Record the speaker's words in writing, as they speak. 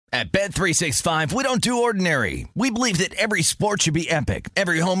At Bet365, we don't do ordinary. We believe that every sport should be epic.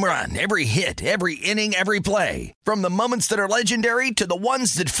 Every home run, every hit, every inning, every play. From the moments that are legendary to the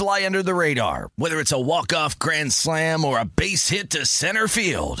ones that fly under the radar. Whether it's a walk-off grand slam or a base hit to center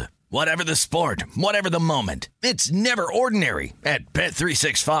field. Whatever the sport, whatever the moment. It's never ordinary at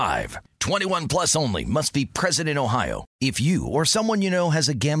Bet365. 21 plus only. Must be present in Ohio. If you or someone you know has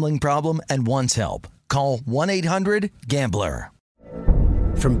a gambling problem and wants help, call 1-800-GAMBLER.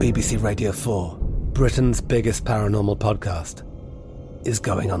 From BBC Radio 4, Britain's biggest paranormal podcast is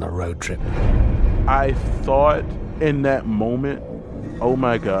going on a road trip. I thought in that moment, oh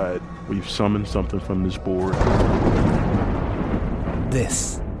my God, we've summoned something from this board.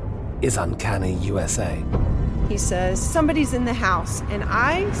 This is Uncanny USA. He says, somebody's in the house, and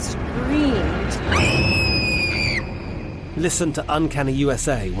I screamed. Listen to Uncanny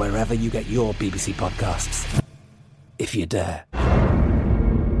USA wherever you get your BBC podcasts, if you dare.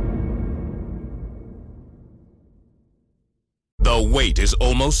 The wait is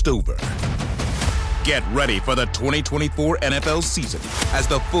almost over. Get ready for the 2024 NFL season as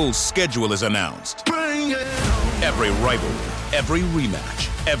the full schedule is announced. Every rivalry, every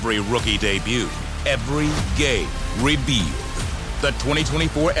rematch, every rookie debut, every game revealed. The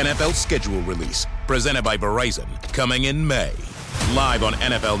 2024 NFL schedule release, presented by Verizon, coming in May. Live on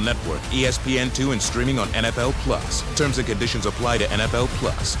NFL Network, ESPN2, and streaming on NFL Plus. Terms and conditions apply to NFL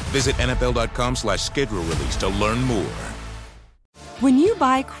Plus. Visit NFL.com/schedule release to learn more. When you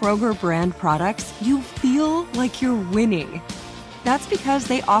buy Kroger brand products, you feel like you're winning. That's because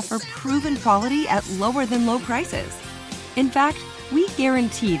they offer proven quality at lower than low prices. In fact, we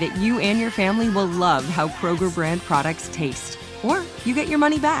guarantee that you and your family will love how Kroger brand products taste, or you get your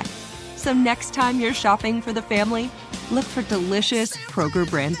money back. So next time you're shopping for the family, look for delicious Kroger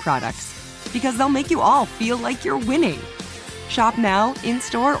brand products, because they'll make you all feel like you're winning. Shop now,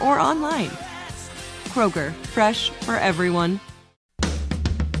 in-store, or online. Kroger, fresh for everyone.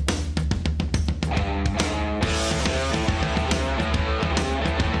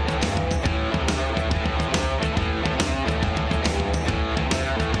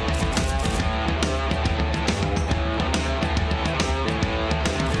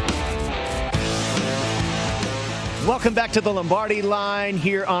 Welcome back to the Lombardi Line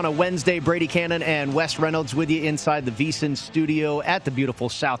here on a Wednesday. Brady Cannon and Wes Reynolds with you inside the VSiN studio at the beautiful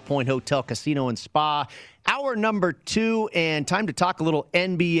South Point Hotel, Casino, and Spa. Hour number 2, and time to talk a little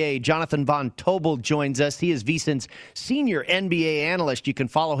NBA. Jonathan Von Tobel joins us. He is VSiN's senior NBA analyst. You can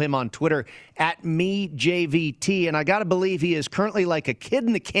follow him on Twitter at MeJVT. And I got to believe he is currently like a kid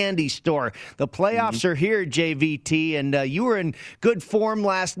in the candy store. The playoffs are here, JVT, and you were in good form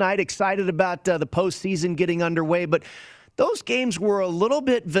last night, excited about the postseason getting underway. But those games were a little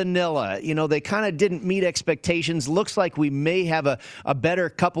bit vanilla. You know, they kind of didn't meet expectations. Looks like we may have a better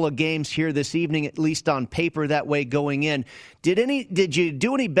couple of games here this evening, at least on paper that way going in. Did you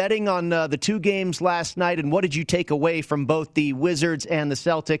do any betting on the two games last night, and what did you take away from both the Wizards and the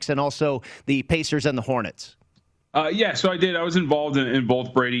Celtics and also the Pacers and the Hornets? Yeah, so I did. I was involved in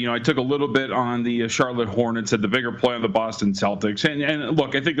both, Brady. You know, I took a little bit on the Charlotte Hornets, had the bigger play on the Boston Celtics. And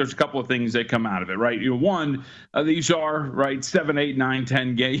look, I think there's a couple of things that come out of it, right? You know, one, these are, right, 7, 8, 9,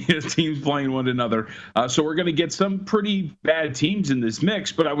 10 teams playing one another. So we're going to get some pretty bad teams in this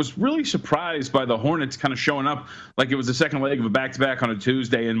mix. But I was really surprised by the Hornets kind of showing up like it was the second leg of a back-to-back on a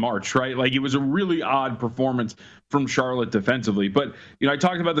Tuesday in March, right? Like it was a really odd performance from Charlotte defensively. But, you know, I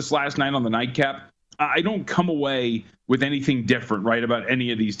talked about this last night on the nightcap. I don't come away with anything different, right, about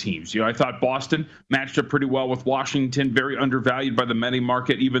any of these teams. You know, I thought Boston matched up pretty well with Washington, very undervalued by the betting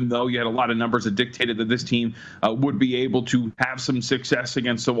market, even though you had a lot of numbers that dictated that this team would be able to have some success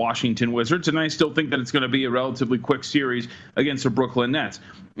against the Washington Wizards. And I still think that it's going to be a relatively quick series against the Brooklyn Nets.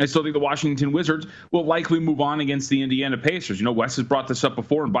 I still think the Washington Wizards will likely move on against the Indiana Pacers. You know, Wes has brought this up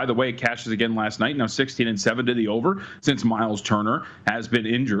before, and by the way, it cashes again last night. Now 16-7 to the over since Miles Turner has been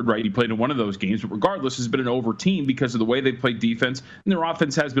injured, right? He played in one of those games, but regardless, has been an over team because of the way they played defense, and their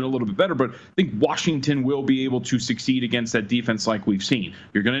offense has been a little bit better, but I think Washington will be able to succeed against that defense like we've seen.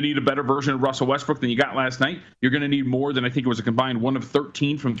 You're going to need a better version of Russell Westbrook than you got last night. You're going to need more than, I think it was a combined 1 of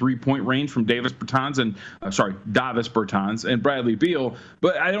 13 from three-point range from Davis Bertans and Bradley Beal,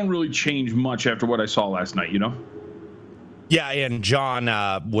 but I don't really change much after what I saw last night, you know? Yeah, and John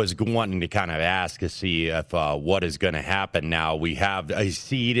was wanting to kind of ask to see if what is going to happen now. We have a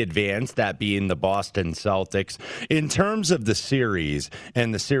seed advance, that being the Boston Celtics. In terms of the series,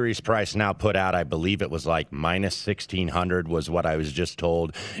 and the series price now put out, I believe it was like minus 1,600 was what I was just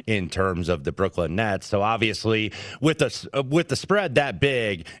told in terms of the Brooklyn Nets. So obviously, with the spread that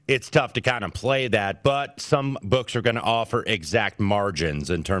big, it's tough to kind of play that. But some books are going to offer exact margins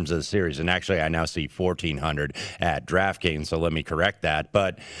in terms of the series. And actually, I now see 1,400 at DraftKings. So let me correct that.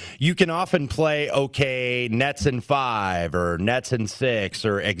 But you can often play, okay, Nets in 5 or Nets in 6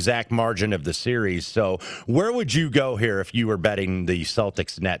 or exact margin of the series. So where would you go here if you were betting the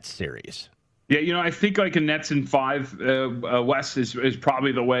Celtics-Nets series? Yeah, I think like a Nets in 5, West is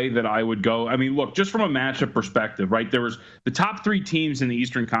probably the way that I would go. I mean, look, just from a matchup perspective, right? There was the top 3 teams in the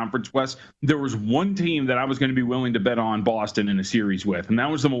Eastern Conference West. There was one team that I was going to be willing to bet on Boston in a series with, and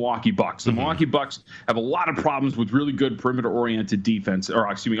that was the Milwaukee Bucks. The Milwaukee Bucks have a lot of problems with really good perimeter-oriented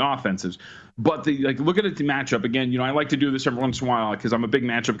offenses. But look at the matchup again. I like to do this every once in a while because I'm a big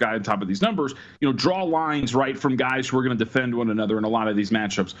matchup guy on top of these numbers. Draw lines right from guys who are going to defend one another in a lot of these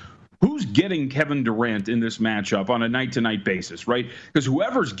matchups. Who's getting Kevin Durant in this matchup on a night-to-night basis, right? Because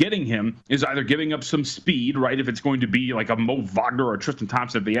whoever's getting him is either giving up some speed, right? If it's going to be like a Mo Wagner or a Tristan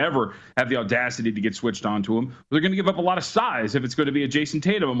Thompson, if they ever have the audacity to get switched onto him, they're going to give up a lot of size. If it's going to be a Jason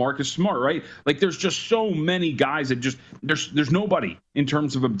Tatum, a Marcus Smart, right? Like there's just so many guys that just there's nobody in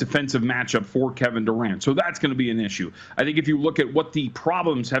terms of a defensive matchup for Kevin Durant. So that's going to be an issue. I think if you look at what the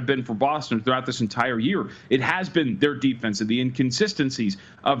problems have been for Boston throughout this entire year, it has been their defense and the inconsistencies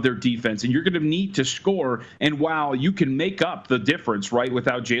of their defense. And you're going to need to score. And while you can make up the difference, right,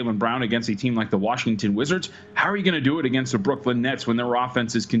 without Jaylen Brown against a team like the Washington Wizards, how are you going to do it against the Brooklyn Nets when their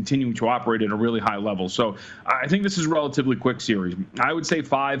offense is continuing to operate at a really high level? So I think this is a relatively quick series. I would say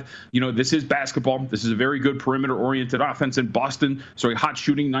 5. This is basketball. This is a very good perimeter-oriented offense in Boston. So a hot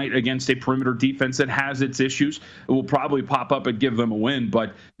shooting night against a perimeter defense that has its issues. It will probably pop up and give them a win.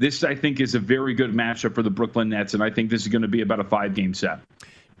 But this, I think, is a very good matchup for the Brooklyn Nets, and I think this is going to be about a 5-game set.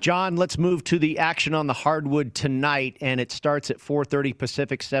 John, let's move to the action on the hardwood tonight, and it starts at 4:30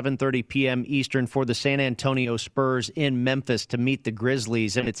 Pacific, 7:30 p.m. Eastern for the San Antonio Spurs in Memphis to meet the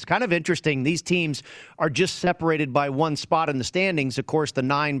Grizzlies. And it's kind of interesting. These teams are just separated by one spot in the standings, of course, the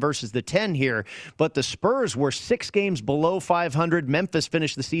 9 versus the 10 here. But the Spurs were 6 games below 500. Memphis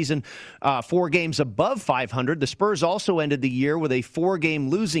finished the season 4 games above 500. The Spurs also ended the year with a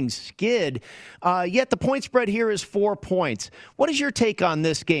 4-game losing skid. Yet the point spread here is 4 points. What is your take on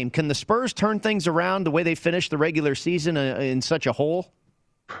this game? Can the Spurs turn things around the way they finished the regular season in such a hole?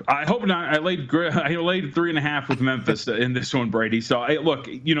 I hope not. I laid 3.5 with Memphis in this one, Brady. So, look,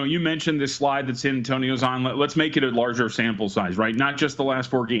 you mentioned this slide that San Antonio's on. Let's make it a larger sample size, right? Not just the last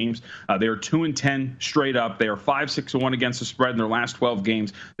 4 games. They are 2-10 straight up. They are 5-6-1 against the spread in their last 12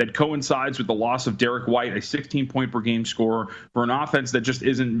 games. That coincides with the loss of Derek White, a 16-point-per-game scorer for an offense that just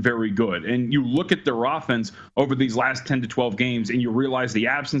isn't very good. And you look at their offense over these last 10 to 12 games, and you realize the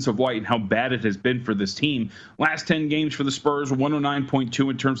absence of White and how bad it has been for this team. Last 10 games for the Spurs, 109.2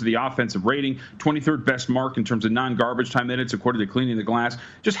 in terms of the offensive rating, 23rd best mark in terms of non-garbage time minutes, according to Cleaning the Glass.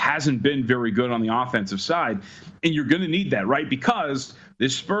 Just hasn't been very good on the offensive side. And you're going to need that, right? Because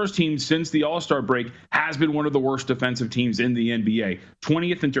this Spurs team, since the All-Star break, has been one of the worst defensive teams in the NBA.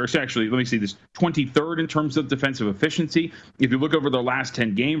 23rd in terms of defensive efficiency. If you look over their last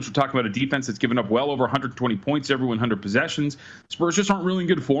 10 games, we're talking about a defense that's given up well over 120 points every 100 possessions. Spurs just aren't really in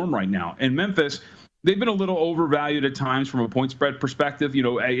good form right now. And Memphis, they've been a little overvalued at times from a point spread perspective.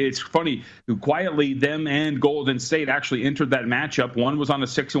 It's funny. Quietly, them and Golden State actually entered that matchup. One was on a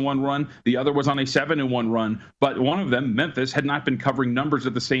 6-1 run. The other was on a 7-1 run. But one of them, Memphis, had not been covering numbers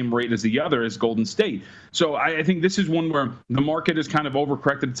at the same rate as the other, as Golden State. So I think this is one where the market has kind of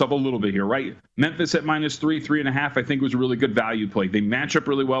overcorrected itself a little bit here, right? Memphis at -3.5, I think was a really good value play. They match up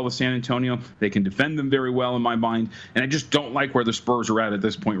really well with San Antonio. They can defend them very well in my mind. And I just don't like where the Spurs are at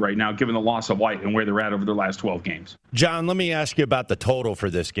this point right now, given the loss of White and where they're at over their last 12 games. John, let me ask you about the total for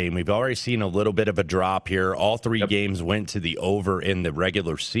this game. We've already seen a little bit of a drop here. All 3 games went to the over in the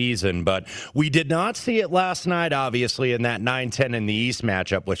regular season, but we did not see it last night, obviously, in that 9-10 in the East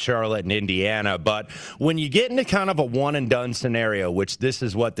matchup with Charlotte and Indiana. But when you get into kind of a one-and-done scenario, which this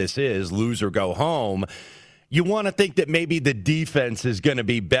is what this is, lose or go home, you want to think that maybe the defense is going to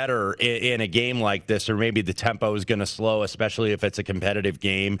be better in a game like this, or maybe the tempo is going to slow, especially if it's a competitive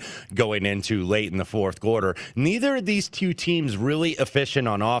game going into late in the fourth quarter. Neither of these two teams really efficient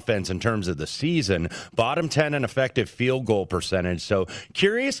on offense in terms of the season. Bottom 10 in effective field goal percentage. So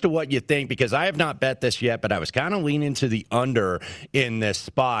curious to what you think, because I have not bet this yet, but I was kind of leaning to the under in this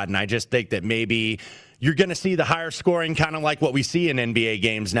spot, and I just think that maybe you're going to see the higher scoring, kind of like what we see in NBA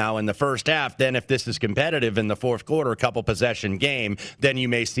games now in the first half. Then if this is competitive in the fourth quarter, a couple possession game, then you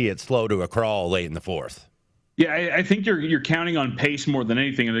may see it slow to a crawl late in the fourth. Yeah, I think you're counting on pace more than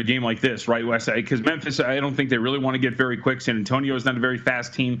anything in a game like this, right, Wes? Because Memphis, I don't think they really want to get very quick. San Antonio is not a very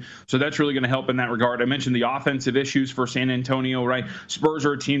fast team, so that's really going to help in that regard. I mentioned the offensive issues for San Antonio, right? Spurs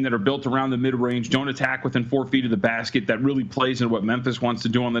are a team that are built around the mid-range, don't attack within 4 feet of the basket. That really plays into what Memphis wants to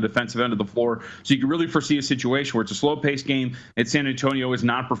do on the defensive end of the floor. So you can really foresee a situation where it's a slow-paced game and San Antonio is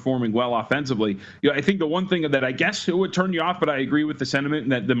not performing well offensively. I think the one thing that I guess it would turn you off, but I agree with the sentiment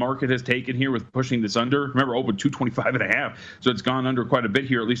that the market has taken here with pushing this under. Remember, open 225.5, so it's gone under quite a bit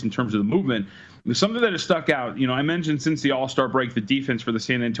here, at least in terms of the movement. Something that has stuck out, I mentioned since the All-Star break, the defense for the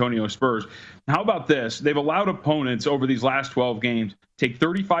San Antonio Spurs. How about this? They've allowed opponents over these last 12 games take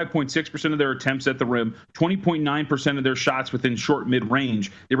 35.6% of their attempts at the rim, 20.9% of their shots within short mid-range.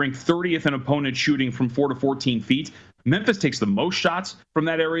 They rank 30th in opponents shooting from 4 to 14 feet. Memphis takes the most shots from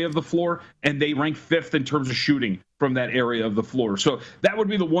that area of the floor, and they rank 5th in terms of shooting from that area of the floor. So that would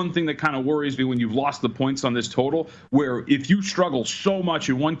be the one thing that kind of worries me when you've lost the points on this total, where if you struggle so much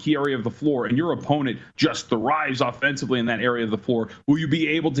in one key area of the floor and your opponent just thrives offensively in that area of the floor, will you be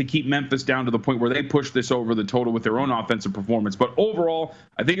able to keep Memphis down to the point where they push this over the total with their own offensive performance? But overall,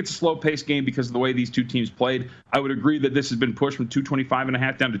 I think it's a slow-paced game because of the way these two teams played. I would agree that this has been pushed from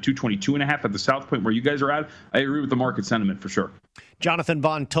 225.5 down to 222.5 at the South Point where you guys are at. I agree with the market sentiment for sure. Jonathan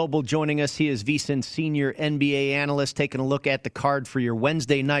Von Tobel joining us. He is VSiN's senior NBA analyst, taking a look at the card for your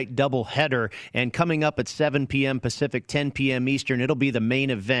Wednesday night doubleheader. And coming up at 7 p.m. Pacific, 10 p.m. Eastern, it'll be the main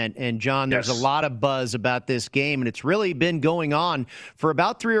event. And, John, there's a lot of buzz about this game, and it's really been going on for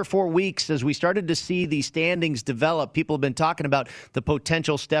about 3 or 4 weeks as we started to see the standings develop. People have been talking about the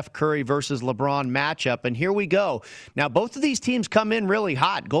potential Steph Curry versus LeBron matchup, and here we go. Now, both of these teams come in really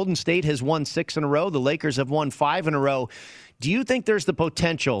hot. Golden State has won 6 in a row. The Lakers have won 5 in a row. Do you think there's the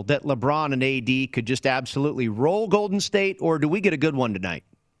potential that LeBron and AD could just absolutely roll Golden State, or do we get a good one tonight?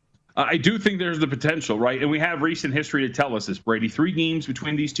 I do think there's the potential, right? And we have recent history to tell us this, Brady. 3 games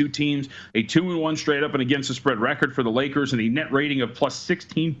between these two teams, a 2-1 straight up and against the spread record for the Lakers, and a net rating of plus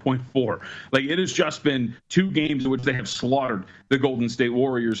 16.4. Like, it has just been 2 games in which they have slaughtered the Golden State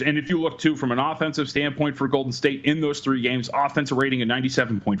Warriors. And if you look, too, from an offensive standpoint for Golden State in those 3 games, offensive rating of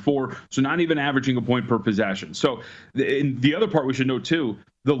 97.4, so not even averaging a point per possession. So the other part we should note, too,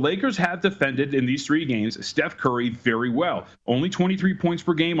 the Lakers have defended in these 3 games Steph Curry very well. Only 23 points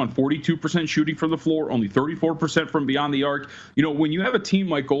per game on 42% shooting from the floor, only 34% from beyond the arc. When you have a team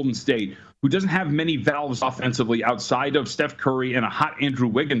like Golden State who doesn't have many valves offensively outside of Steph Curry and a hot Andrew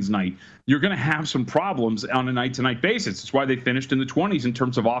Wiggins night, you're going to have some problems on a night-to-night basis. That's why they finished in the 20s in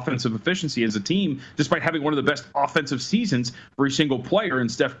terms of offensive efficiency as a team, despite having one of the best offensive seasons for a single player in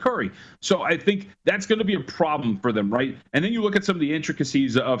Steph Curry. So I think that's going to be a problem for them, right? And then you look at some of the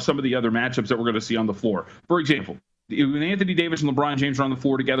intricacies of some of the other matchups that we're going to see on the floor. For example, when Anthony Davis and LeBron James are on the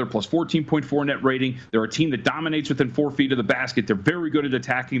floor together, plus 14.4 net rating, they're a team that dominates within 4 feet of the basket. They're very good at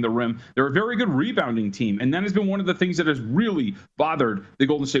attacking the rim. They're a very good rebounding team, and that has been one of the things that has really bothered the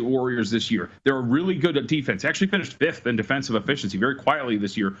Golden State Warriors this year. They're a really good at defense. Actually finished 5th in defensive efficiency very quietly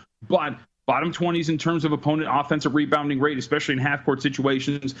this year, but bottom 20s in terms of opponent offensive rebounding rate, especially in half-court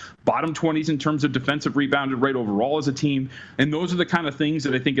situations. Bottom 20s in terms of defensive rebounded rate overall as a team. And those are the kind of things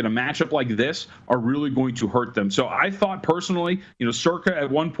that I think in a matchup like this are really going to hurt them. So I thought personally, Circa at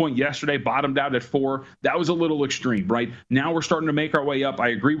one point yesterday bottomed out at 4. That was a little extreme, right? Now we're starting to make our way up. I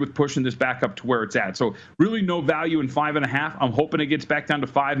agree with pushing this back up to where it's at. So really no value in 5.5. I'm hoping it gets back down to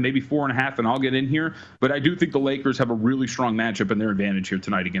 5, maybe 4.5, and I'll get in here. But I do think the Lakers have a really strong matchup in their advantage here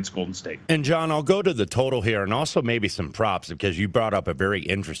tonight against Golden State. And John, I'll go to the total here and also maybe some props because you brought up a very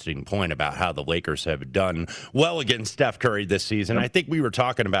interesting point about how the Lakers have done well against Steph Curry this season. I think we were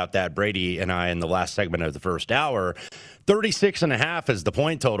talking about that, Brady and I, in the last segment of the first hour. 36.5 is the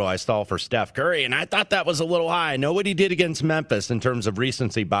point total I saw for Steph Curry, and I thought that was a little high. I know what he did against Memphis in terms of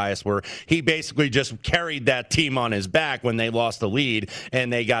recency bias, where he basically just carried that team on his back when they lost the lead,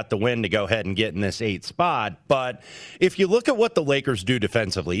 and they got the win to go ahead and get in this 8th spot. But if you look at what the Lakers do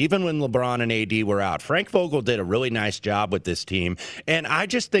defensively, even when LeBron and AD were out, Frank Vogel did a really nice job with this team, and I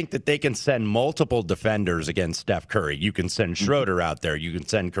just think that they can send multiple defenders against Steph Curry. You can send Schroeder out there. You can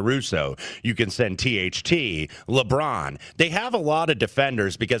send Caruso. You can send THT, LeBron. They have a lot of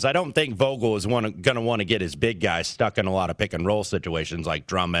defenders because I don't think Vogel is going to want to get his big guys stuck in a lot of pick-and-roll situations like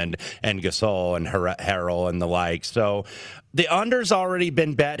Drummond and Gasol and Harrell and the like. So the under's already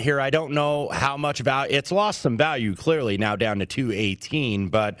been bet here. I don't know how much value. It's lost some value, clearly, now down to 218.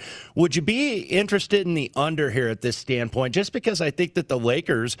 But would you be interested in the under here at this standpoint? Just because I think that the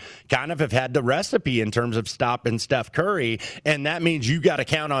Lakers kind of have had the recipe in terms of stopping Steph Curry, and that means you got to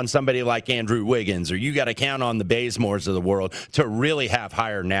count on somebody like Andrew Wiggins, or you got to count on the Bazemores of the world to really have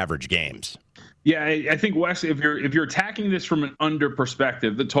higher than average games. Yeah, I think, Wes, if you're attacking this from an under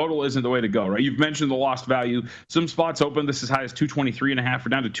perspective, the total isn't the way to go, right? You've mentioned the lost value. Some spots open this as high as 223.5 or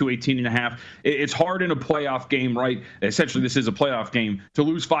down to 218.5. It's hard in a playoff game, right? Essentially, this is a playoff game, to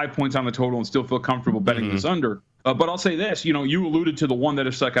lose 5 points on the total and still feel comfortable betting this under. But I'll say this, you alluded to the one that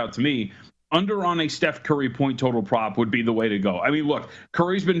has stuck out to me. Under on a Steph Curry point total prop would be the way to go. I mean, look,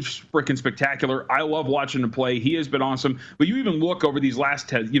 Curry's been freaking spectacular. I love watching him play. He has been awesome. But you even look over these last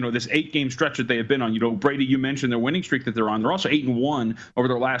 10, this 8-game stretch that they have been on. Brady, you mentioned their winning streak that they're on. They're also 8-1 over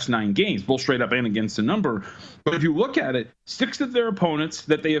their last 9 games, both straight up and against the number. But if you look at it, 6 of their opponents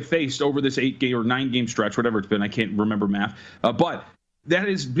that they have faced over this 8-game or 9-game stretch, whatever it's been, I can't remember math, but there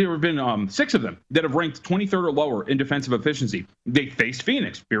have been 6 of them that have ranked 23rd or lower in defensive efficiency. They faced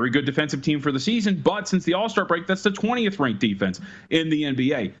Phoenix, very good defensive team for the season, but since the All-Star break, that's the 20th ranked defense in the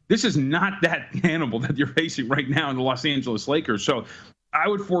NBA. This is not that animal that you're facing right now in the Los Angeles Lakers. So I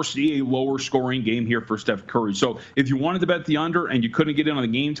would foresee a lower scoring game here for Steph Curry. So if you wanted to bet the under and you couldn't get in on the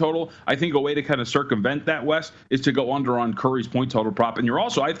game total, I think a way to kind of circumvent that, Wes, is to go under on Curry's point total prop. And you're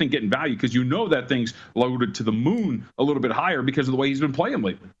also, I think, getting value because that thing's loaded to the moon a little bit higher because of the way he's been playing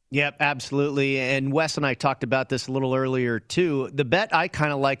lately. Yep, absolutely. And Wes and I talked about this a little earlier, too. The bet I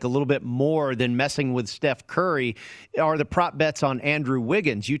kind of like a little bit more than messing with Steph Curry are the prop bets on Andrew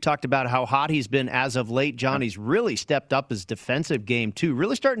Wiggins. You talked about how hot he's been as of late. Johnny's really stepped up his defensive game, too,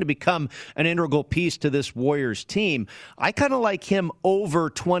 really starting to become an integral piece to this Warriors team. I kind of like him over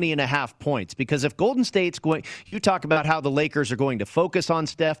 20.5 points because if Golden State's going, you talk about how the Lakers are going to focus on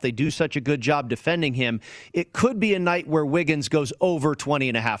Steph. They do such a good job defending him. It could be a night where Wiggins goes over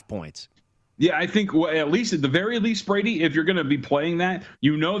 20.5 points. Yeah, I think at the very least, Brady, if you're going to be playing that,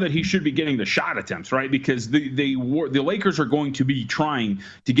 that he should be getting the shot attempts, right? Because the Lakers are going to be trying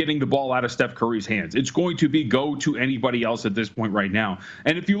to getting the ball out of Steph Curry's hands. It's going to be go to anybody else at this point right now.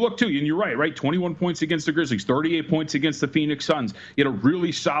 And if you look too, and you're right, 21 points against the Grizzlies, 38 points against the Phoenix Suns. He had a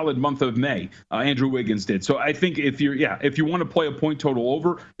really solid month of May. Andrew Wiggins did. So I think if you want to play a point total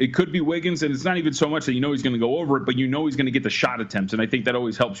over, it could be Wiggins, and it's not even so much that he's going to go over it, but he's going to get the shot attempts, and I think that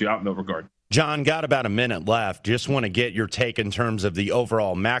always helps you out in that regard. John, got about a minute left. Just want to get your take in terms of the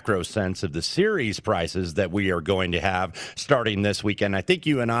overall macro sense of the series prices that we are going to have starting this weekend. I think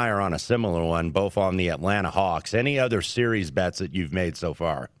you and I are on a similar one, both on the Atlanta Hawks. Any other series bets that you've made so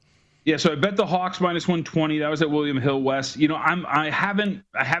far? Yeah, so I bet the Hawks minus 120. That was at William Hill West. I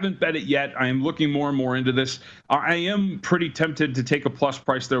haven't bet it yet. I am looking more and more into this. I am pretty tempted to take a plus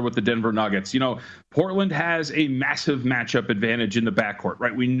price there with the Denver Nuggets. Portland has a massive matchup advantage in the backcourt,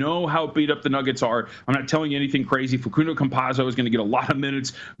 right? We know how beat up the Nuggets are. I'm not telling you anything crazy. Facundo Campazzo is going to get a lot of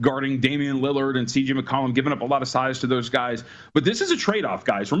minutes guarding Damian Lillard and CJ McCollum, giving up a lot of size to those guys. But this is a trade-off,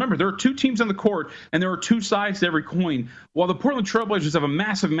 guys. Remember, there are 2 teams on the court, and there are 2 sides to every coin. While the Portland Trailblazers have a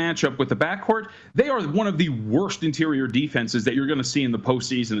massive matchup with the backcourt, they are one of the worst interior defenses that you're going to see in the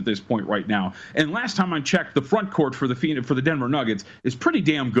postseason at this point right now. And last time I checked, the front court for the Denver Nuggets is pretty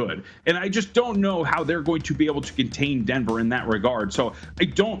damn good. And I just don't know how they're going to be able to contain Denver in that regard. So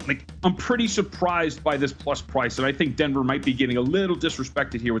I'm pretty surprised by this plus price, and I think Denver might be getting a little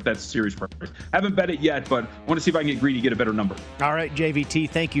disrespected here with that series price. Haven't bet it yet, but I want to see if I can get greedy, get a better number. All right, JVT,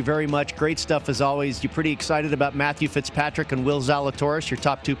 thank you very much. Great stuff as always. You pretty excited about Matthew Fitzpatrick and Will Zalatoris, your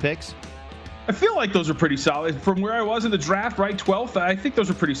top 2 picks? I feel like those are pretty solid. From where I was in the draft, right, 12th, I think those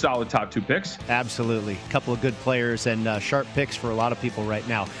are pretty solid top 2 picks. Absolutely. A couple of good players and sharp picks for a lot of people right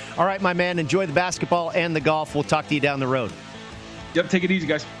now. All right, my man, enjoy the basketball and the golf. We'll talk to you down the road. Yep, take it easy,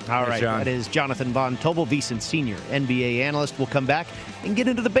 guys. All right, that is Jonathan Von Tobel, VSiN Senior NBA analyst. We'll come back and get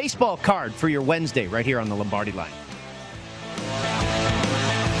into the baseball card for your Wednesday right here on the Lombardi Line.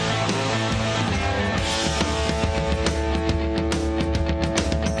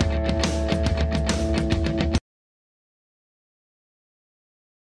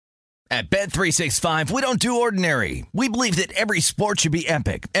 At Bet365, we don't do ordinary. We believe that every sport should be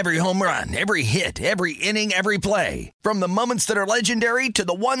epic. Every home run, every hit, every inning, every play. From the moments that are legendary to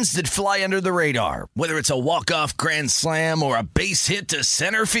the ones that fly under the radar. Whether it's a walk-off grand slam or a base hit to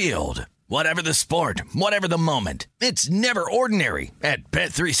center field. Whatever the sport, whatever the moment. It's never ordinary at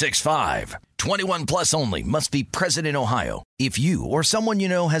Bet365. 21 plus only. Must be present in Ohio. If you or someone you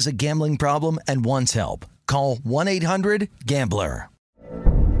know has a gambling problem and wants help, call 1-800-GAMBLER.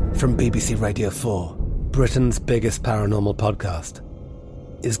 From BBC Radio 4, Britain's biggest paranormal podcast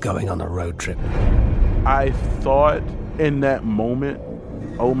is going on a road trip. I thought in that moment,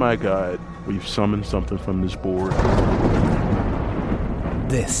 oh my God, we've summoned something from this board.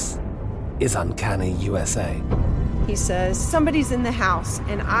 This is Uncanny USA. He says, somebody's in the house,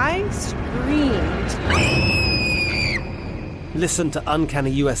 and I screamed. Listen to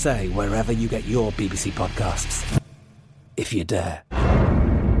Uncanny USA wherever you get your BBC podcasts, if you dare.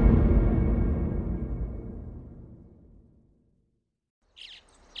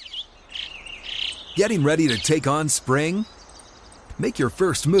 Getting ready to take on spring? Make your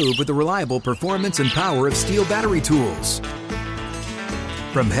first move with the reliable performance and power of Steel battery tools.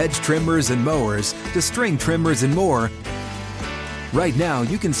 From hedge trimmers and mowers to string trimmers and more, right now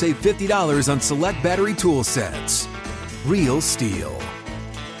you can save $50 on select battery tool sets. Real Steel.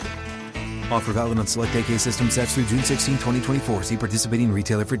 Offer valid on select AK system sets through June 16, 2024. See participating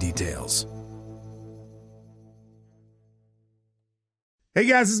retailer for details. Hey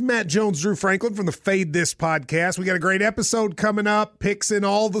guys, this is Matt Jones, Drew Franklin from the Fade This podcast. We got a great episode coming up, picks in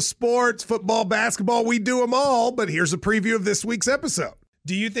all the sports, football, basketball, we do them all, but here's a preview of this week's episode.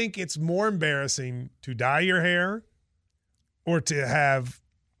 Do you think it's more embarrassing to dye your hair or to have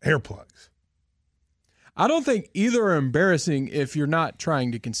hair plugs? I don't think either are embarrassing if you're not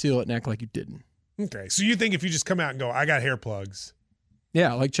trying to conceal it and act like you didn't. Okay, so you think if you just come out and go, I got hair plugs.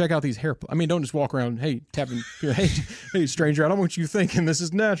 Yeah, like check out these hair plugs. I mean, don't just walk around, hey, tapping, hey, stranger, I don't want you thinking this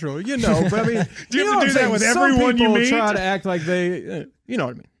is natural. You know, but I mean, do you have to do that with everyone you meet? Try to act like they, you know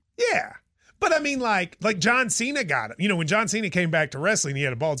what I mean? Yeah. But I mean, like John Cena got it. You know, when John Cena came back to wrestling, he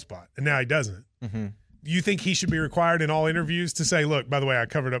had a bald spot, and now he doesn't. Mm-hmm. Do you think he should be required in all interviews to say, look, by the way, I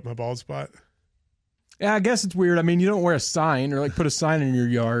covered up my bald spot? Yeah, I guess it's weird. I mean, you don't wear a sign or like put a sign in your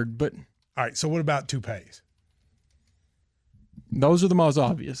yard, but. All right, so what about toupees? Those are the most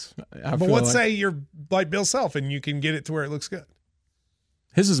obvious. But let's say you're like Bill Self and you can get it to where it looks good.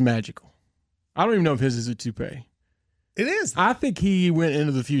 His is magical. I don't even know if his is a toupee. It is. I think he went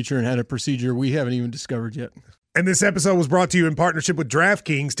into the future and had a procedure we haven't even discovered yet. And this episode was brought to you in partnership with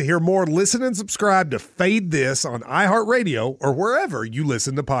DraftKings. To hear more, listen and subscribe to Fade This on iHeartRadio or wherever you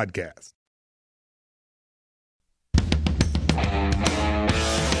listen to podcasts.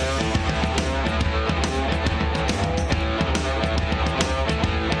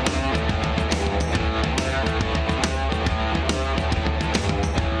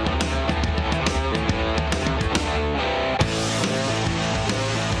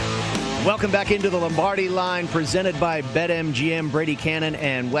 Welcome back into the Lombardi Line, presented by BetMGM. Brady Cannon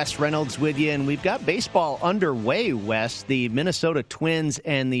and Wes Reynolds with you. And we've got baseball underway, Wes. The Minnesota Twins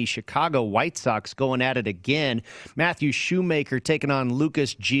and the Chicago White Sox going at it again. Matthew Shoemaker taking on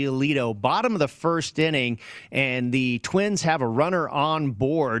Lucas Giolito. Bottom of the first inning, and the Twins have a runner on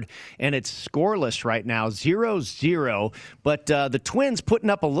board, and it's scoreless right now, 0-0. But the Twins putting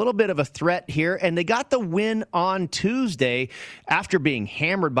up a little bit of a threat here, and they got the win on Tuesday after being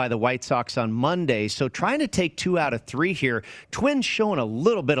hammered by the White Sox on Monday. So trying to take 2 out of 3 here. Twins showing a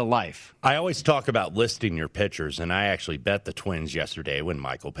little bit of life. I always talk about listing your pitchers, and I actually bet the Twins yesterday when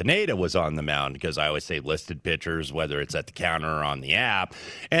Michael Pineda was on the mound, because I always say listed pitchers, whether it's at the counter or on the app.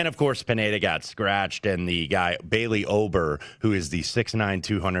 And, of course, Pineda got scratched, and the guy, Bailey Ober, who is the 6'9",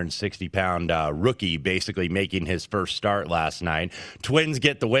 260-pound rookie, basically making his first start last night. Twins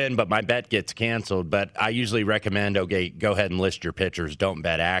get the win, but my bet gets canceled. But I usually recommend, okay, go ahead and list your pitchers. Don't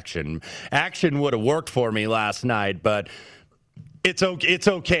bet action. Action would have worked for me last night, but it's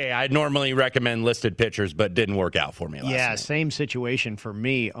okay. I normally recommend listed pitchers, but didn't work out for me last night. Same situation for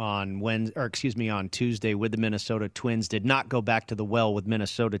me on Tuesday with the Minnesota Twins. Did not go back to the well with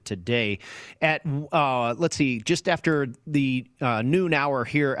Minnesota today. At just after the noon hour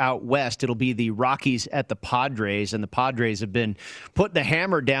here out west, it'll be the Rockies at the Padres, and the Padres have been putting the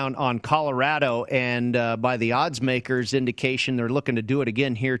hammer down on Colorado, and by the odds makers' indication, they're looking to do it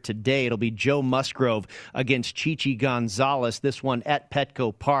again here today. It'll be Joe Musgrove against Chichi Gonzalez. This one at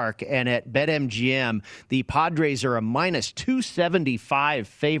Petco Park, and at BetMGM, the Padres are a -275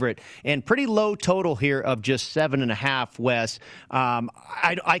 favorite, and pretty low total here of just 7.5. Wes,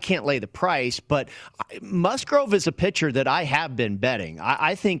 I can't lay the price, but Musgrove is a pitcher that I have been betting.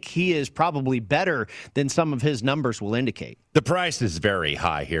 I think he is probably better than some of his numbers will indicate. The price is very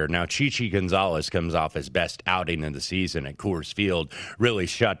high here. Now, Chichi Gonzalez comes off his best outing in the season at Coors Field, really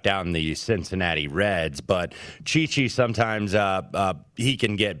shut down the Cincinnati Reds. But Chichi sometimes he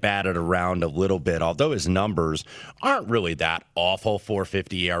can get batted around a little bit, although his numbers aren't really that awful.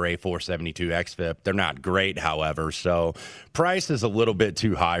 4.50 ERA, 4.72 xFIP. They're not great, however. So price is a little bit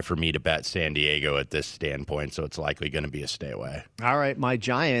too high for me to bet San Diego at this standpoint, so it's likely going to be a stay away. All right, my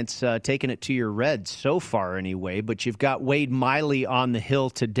Giants taking it to your Reds so far anyway, but you've got Wade Miley on the hill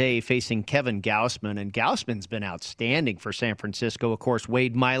today facing Kevin Gausman, and Gausman's been outstanding for San Francisco. Of course,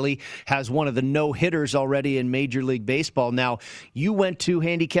 Wade Miley has one of the no-hitters already in Major League Baseball. Now, you went to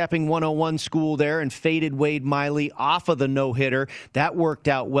Handicapping 101 school there and faded Wade Miley off of the no-hitter. That worked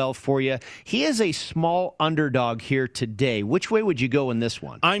out well for you. He is a small underdog here today. Which way would you go in this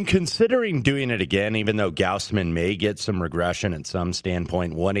one? I'm considering doing it again, even though Gausman may get some regression at some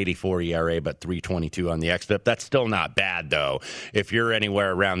standpoint. 1.84 ERA, but 3.22 on the xFIP. That's still not bad, though. If you're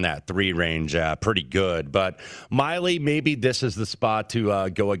anywhere around that 3 range, pretty good. But Miley, maybe this is the spot to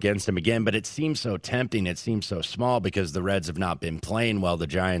go against him again, but it seems so tempting. It seems so small because the Reds have not been playing well. The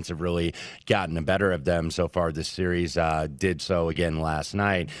Giants have really gotten the better of them so far this series. Did so again last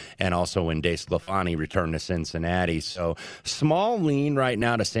night, and also when DeSclafani returned to Cincinnati. So small lean right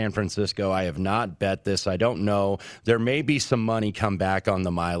now to San Francisco. I have not bet this. I don't know. There may be some money come back on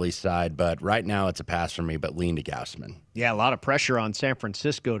the Miley side, but right now it's a pass for me, but lean to Gausman. Yeah, a lot of pressure on San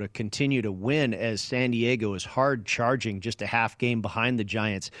Francisco to continue to win as San Diego is hard charging, just a half game behind the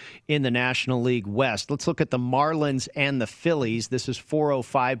Giants in the National League West. Let's look at the Marlins and the Phillies. This is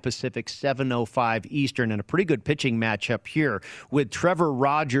 4:05 Pacific, 7:05 Eastern, and a pretty good pitching matchup here with Trevor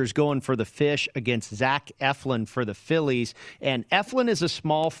Rogers going for the Fish against Zach Eflin for the Phillies. And Eflin is a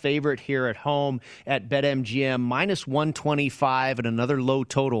small favorite here at home at BetMGM, minus 125 and another low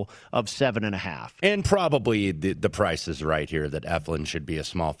total of 7.5. And probably the price is right here that Eflin should be a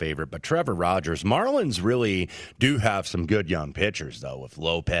small favorite, but Trevor Rogers, Marlins really do have some good young pitchers, though, with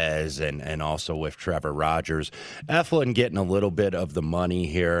Lopez and also with Trevor Rogers. Eflin getting a little bit of the money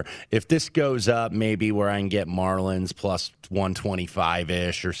here. If this goes up, maybe where I can get Marlins plus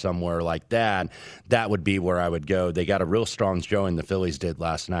 125-ish or somewhere like that, that would be where I would go. They got a real strong showing, the Phillies did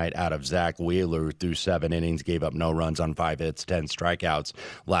last night, out of Zach Wheeler, who threw 7 innings, gave up no runs on 5 hits, 10 strikeouts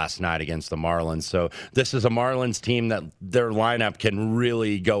last night against the Marlins. So this is a Marlins team that their lineup can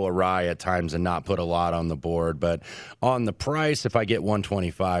really go awry at times and not put a lot on the board. But on the price, if I get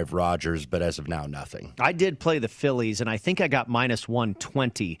 125, Rogers, but as of now, nothing. I did play the Phillies, and I think I got minus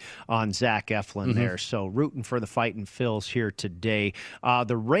 120 on Zach Eflin there. So rooting for the Fightin' Phils here today.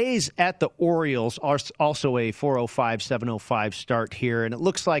 The Rays at the Orioles are also a 4:05, 7:05 start here, and it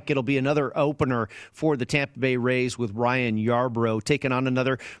looks like it'll be another opener for the Tampa Bay Rays with Ryan Yarbrough taking on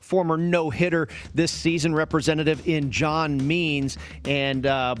another former no-hitter this season, representative in John Means. And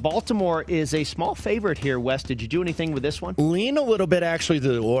Baltimore is a small favorite here, Wes. Did you do anything with this one? Lean a little bit, actually, to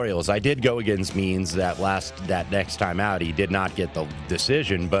the Orioles. I did go against Means that next time out. He did not get the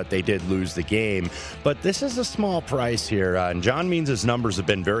decision, but they did lose the game. But this is a small price here. And John Means' numbers have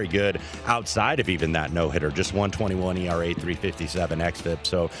been very good outside of even that no-hitter. Just 121 ERA, 357 xFIP.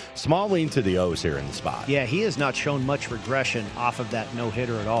 So small lean to the O's here in the spot. Yeah, he has not shown much regression off of that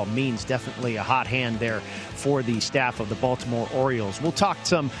no-hitter at all. Means definitely a hot hand there for the staff of the Baltimore Orioles. We'll talk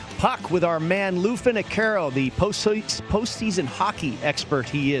some puck with our man Lou Finocchiaro, the postseason hockey expert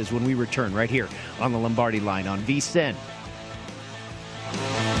he is, when we return right here on the Lombardi Line on VSiN.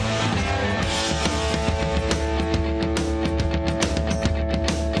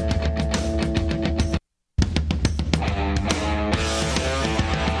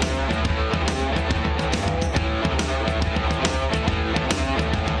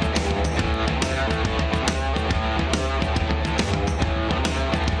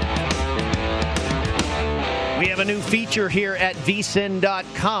 A new feature here at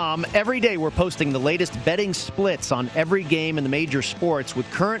vsin.com. Every day we're posting the latest betting splits on every game in the major sports with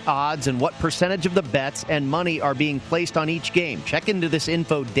current odds and what percentage of the bets and money are being placed on each game. Check into this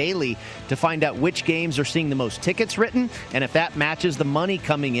info daily to find out which games are seeing the most tickets written and if that matches the money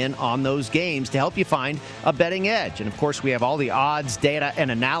coming in on those games to help you find a betting edge. And of course, we have all the odds, data, and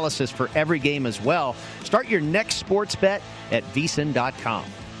analysis for every game as well. Start your next sports bet at vsin.com.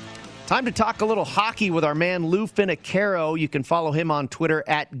 Time to talk a little hockey with our man Lou Finocchiaro. You can follow him on Twitter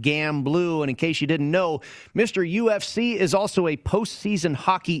at GamBlue. And in case you didn't know, Mr. UFC is also a postseason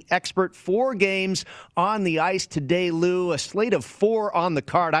hockey expert. 4 games on the ice today, Lou. A slate of 4 on the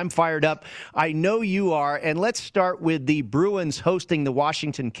card. I'm fired up. I know you are. And let's start with the Bruins hosting the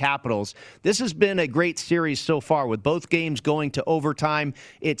Washington Capitals. This has been a great series so far with both games going to overtime.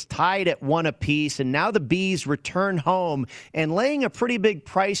 It's tied at 1 apiece. And now the Bees return home and laying a pretty big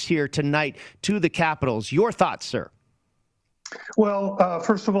price here tonight to the Capitals. Your thoughts, sir? Well,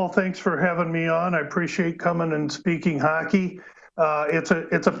 first of all, thanks for having me on. I appreciate coming and speaking hockey. It's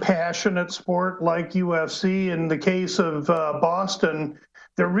a passionate sport like UFC. In the case of Boston,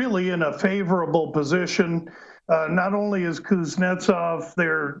 they're really in a favorable position. Not only is Kuznetsov,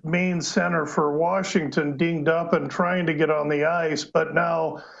 their main center for Washington, dinged up and trying to get on the ice, but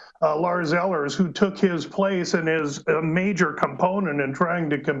now Lars Ellers, who took his place and is a major component in trying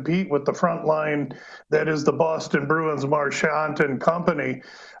to compete with the front line that is the Boston Bruins, Marchand and company,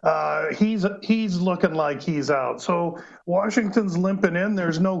 he's looking like he's out. So Washington's limping in.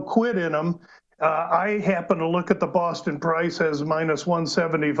 There's no quit in him. I happen to look at the Boston price as minus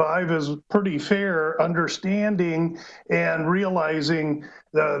 175 is pretty fair, understanding and realizing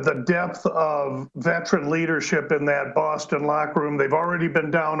the depth of veteran leadership in that Boston locker room. They've already been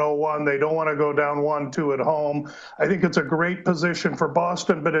down 0-1. They don't want to go down 1-2 at home. I think it's a great position for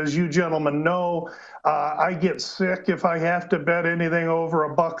Boston, but as you gentlemen know, I get sick if I have to bet anything over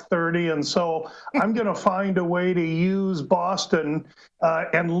 $1.30, and so I'm going to find a way to use Boston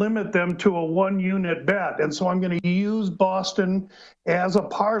and limit them to a one-unit bet. And so I'm going to use Boston as a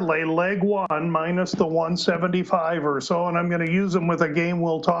parlay, leg one, minus the 175 or so, and I'm going to use them with a game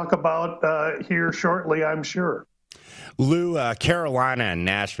we'll talk about here shortly, I'm sure. Lou, Carolina and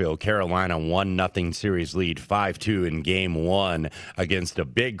Nashville. Carolina 1-0 series lead, 5-2 in game one against a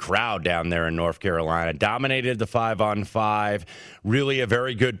big crowd down there in North Carolina. Dominated the 5-on-5. Really a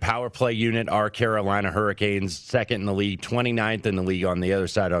very good power play unit. Our Carolina Hurricanes, second in the league, 29th in the league on the other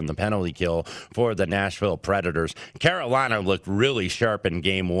side on the penalty kill for the Nashville Predators. Carolina looked really sharp in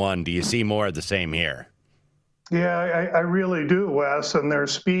game one. Do you see more of the same here? Yeah, I really do, Wes. And their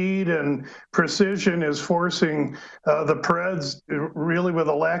speed and precision is forcing the Preds really with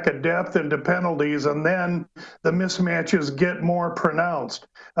a lack of depth into penalties. And then the mismatches get more pronounced.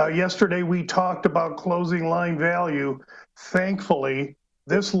 Yesterday, we talked about closing line value. Thankfully,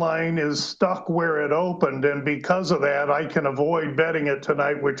 this line is stuck where it opened. And because of that, I can avoid betting it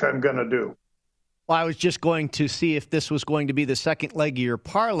tonight, which I'm going to do. Well, I was just going to see if this was going to be the second leg of your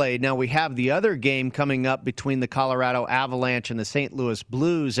parlay. Now we have the other game coming up between the Colorado Avalanche and the St. Louis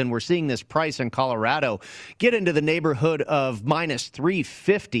Blues, and we're seeing this price in Colorado get into the neighborhood of minus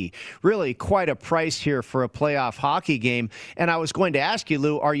 350. Really quite a price here for a playoff hockey game. And I was going to ask you,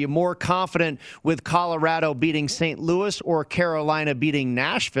 Lou, are you more confident with Colorado beating St. Louis or Carolina beating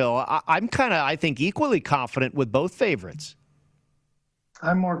Nashville? I'm kind of, I think, equally confident with both favorites.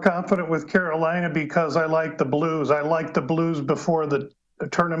 I'm more confident with Carolina because I like the Blues. I liked the Blues before the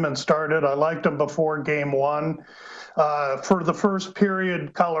tournament started. I liked them before game one. For the first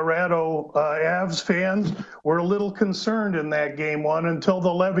period, Colorado Avs fans were a little concerned in that game one until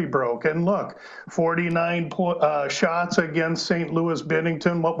the levee broke. And look, 49 shots against St. Louis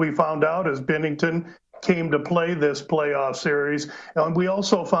Binnington. What we found out is Binnington came to play this playoff series. And we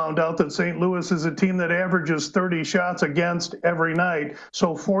also found out that St. Louis is a team that averages 30 shots against every night.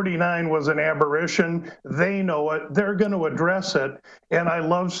 So 49 was an aberration. They know it. They're going to address it. And I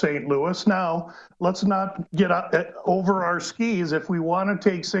love St. Louis. Now, let's not get over our skis. If we want to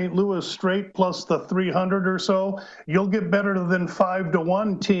take St. Louis straight plus the 300 or so, you'll get better than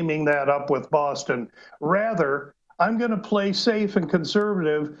 5-1 teaming that up with Boston. Rather, I'm going to play safe and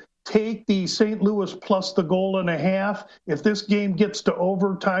conservative. Take the St. Louis plus the goal and a half. If this game gets to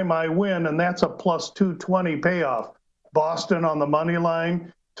overtime, I win, and that's a plus 220 payoff. Boston on the money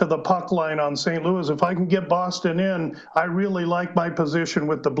line to the puck line on St. Louis. If I can get Boston in, I really like my position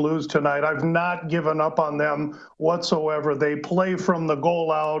with the Blues tonight. I've not given up on them whatsoever. They play from the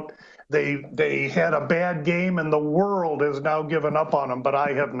goal out. They had a bad game, and the world has now given up on them, but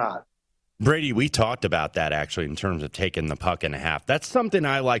I have not. Brady, we talked about that actually in terms of taking the puck and a half. That's something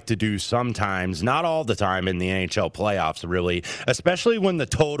I like to do sometimes, not all the time in the NHL playoffs, really, especially when the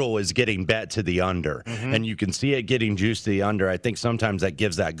total is getting bet to the under. Mm-hmm. And you can see it getting juiced to the under. I think sometimes that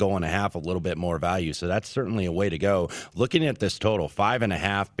gives that goal and a half a little bit more value. So that's certainly a way to go. Looking at this total,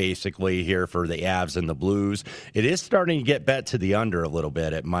 5.5 basically here for the Avs and the Blues. It is starting to get bet to the under a little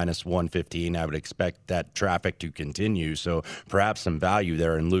bit at minus 115. I would expect that traffic to continue. So perhaps some value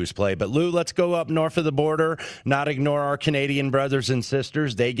there in loose play. But Lou, let's go up north of the border, not ignore our Canadian brothers and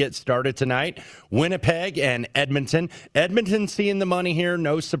sisters. They get started tonight. Winnipeg and Edmonton. Edmonton seeing the money here.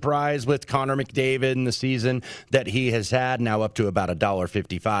 No surprise with Connor McDavid and the season that he has had, now up to about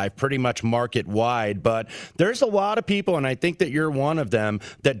 $1.55, pretty much market wide. But there's a lot of people, and I think that you're one of them,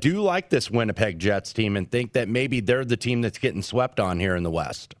 that do like this Winnipeg Jets team and think that maybe they're the team that's getting swept on here in the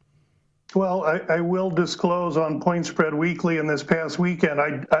West. Well, I will disclose on Point Spread Weekly in this past weekend,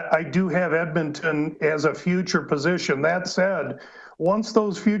 I do have Edmonton as a future position. That said, once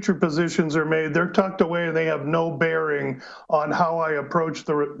those future positions are made, they're tucked away and they have no bearing on how I approach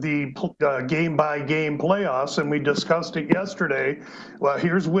the game-by-game playoffs. And we discussed it yesterday. Well,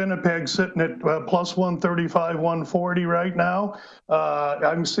 here's Winnipeg sitting at plus 135, 140 right now,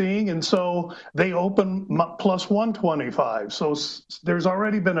 I'm seeing. And so they open plus 125. So there's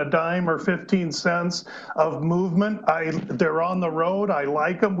already been a dime or 15 cents of movement. They're on the road. I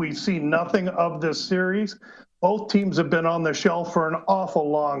like them. We see nothing of this series. Both teams have been on the shelf for an awful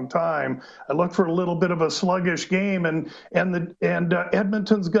long time. I look for a little bit of a sluggish game, and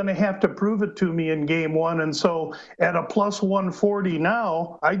Edmonton's going to have to prove it to me in game one. And so at a plus 140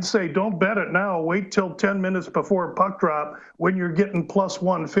 now, I'd say don't bet it now. Wait till 10 minutes before puck drop when you're getting plus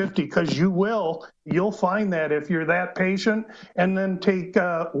 150, because you'll find that if you're that patient, and then take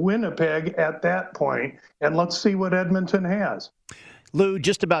Winnipeg at that point, and let's see what Edmonton has. Lou,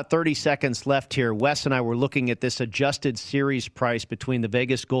 just about 30 seconds left here. Wes and I were looking at this adjusted series price between the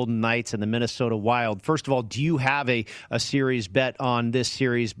Vegas Golden Knights and the Minnesota Wild. First of all, do you have a series bet on this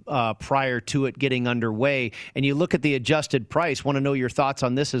series prior to it getting underway? And you look at the adjusted price, want to know your thoughts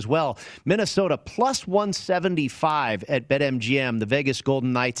on this as well. Minnesota plus 175 at BetMGM, the Vegas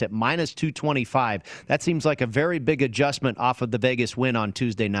Golden Knights at minus 225. That seems like a very big adjustment off of the Vegas win on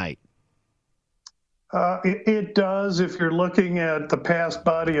Tuesday night. It does if you're looking at the past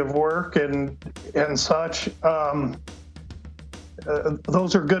body of work and such.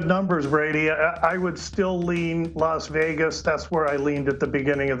 Those are good numbers, Brady. I would still lean Las Vegas. That's where I leaned at the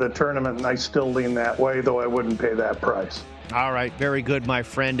beginning of the tournament, and I still lean that way, though I wouldn't pay that price. All right, very good, my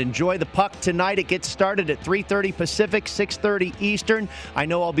friend. Enjoy the puck tonight. It gets started at 3:30 Pacific, 6:30 Eastern. I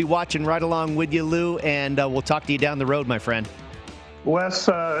know I'll be watching right along with you, Lou, and we'll talk to you down the road, my friend. Wes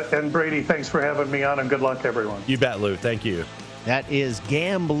and Brady, thanks for having me on, and good luck, everyone. You bet, Lou. Thank you. That is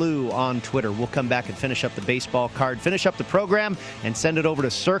Gamblue on Twitter. We'll come back and finish up the baseball card, finish up the program, and send it over to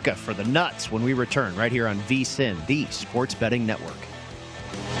Circa for the nuts when we return right here on VSiN, the Sports Betting Network.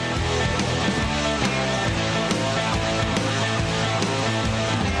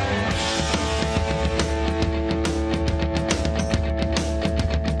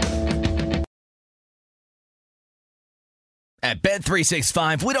 At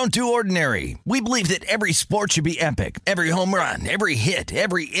Bet365, we don't do ordinary. We believe that every sport should be epic. Every home run, every hit,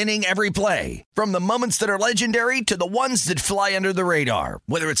 every inning, every play. From the moments that are legendary to the ones that fly under the radar.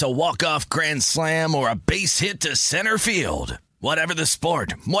 Whether it's a walk-off grand slam or a base hit to center field. Whatever the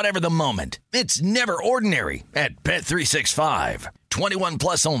sport, whatever the moment. It's never ordinary at Bet365. 21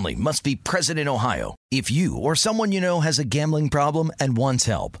 plus only. Must be present in Ohio. If you or someone you know has a gambling problem and wants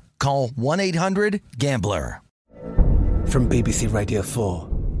help, call 1-800-GAMBLER. From BBC Radio 4,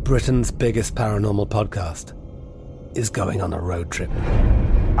 Britain's biggest paranormal podcast is going on a road trip.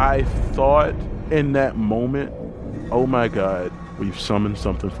 I thought in that moment, oh my God, we've summoned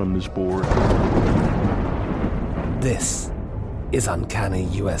something from this board. This is Uncanny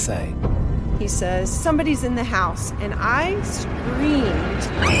USA. He says, somebody's in the house, and I screamed.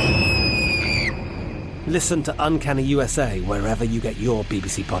 Listen to Uncanny USA wherever you get your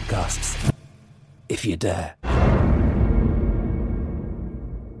BBC podcasts, if you dare.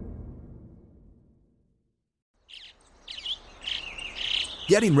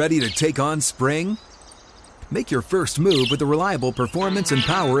 Getting ready to take on spring? Make your first move with the reliable performance and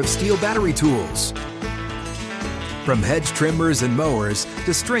power of Steel battery tools. From hedge trimmers and mowers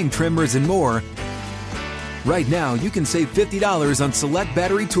to string trimmers and more, right now you can save $50 on select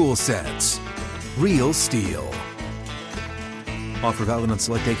battery tool sets. Real Steel. Offer valid on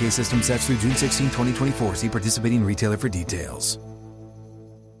select AK system sets through June 16, 2024. See participating retailer for details.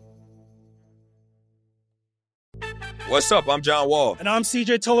 What's up? I'm John Wall. And I'm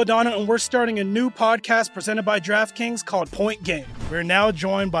CJ Toledano, and we're starting a new podcast presented by DraftKings called Point Game. We're now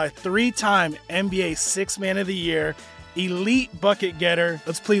joined by three-time NBA Sixth Man of the Year, elite bucket getter.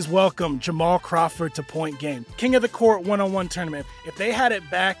 Let's please welcome Jamal Crawford to Point Game. King of the Court one-on-one tournament. If they had it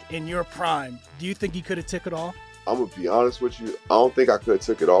back in your prime, do you think you could have took it all? I'm going to be honest with you. I don't think I could have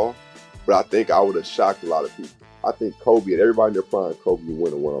took it all, but I think I would have shocked a lot of people. I think Kobe and everybody in their prime, Kobe would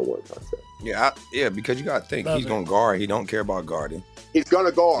win a one-on-one contest. Yeah, because you got to think he's going to guard. He don't care about guarding. He's going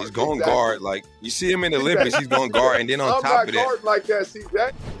to guard. He's going to guard. Like, you see him in the Olympics, he's going to guard. And then on top of that. I'm not guarding like that, see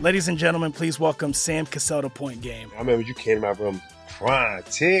that? Ladies and gentlemen, please welcome Sam Cassell to Point Game. I remember you came out from prime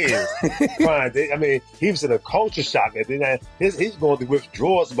 10. I mean, he was in a culture shock. And then he's going through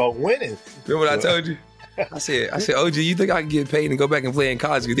withdrawals about winning. Remember what I told you? I said, OG, you think I can get paid and go back and play in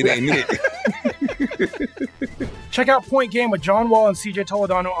college because it ain't it? Check out Point Game with John Wall and CJ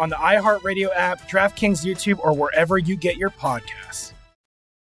Toledano on the iHeartRadio app, DraftKings YouTube, or wherever you get your podcasts.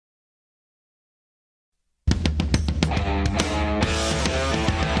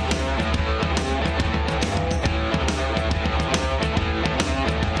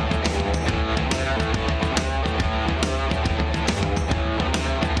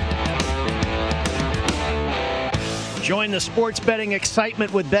 Join the sports betting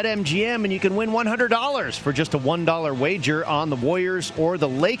excitement with BetMGM, and you can win $100 for just a $1 wager on the Warriors or the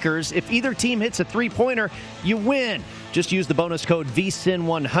Lakers. If either team hits a three-pointer, you win. Just use the bonus code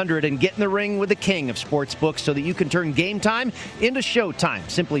VSIN100 and get in the ring with the king of sportsbooks so that you can turn game time into showtime.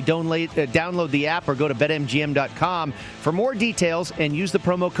 Simply download the app or go to BetMGM.com for more details and use the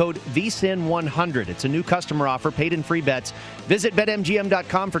promo code VSIN100. It's a new customer offer, paid in free bets. Visit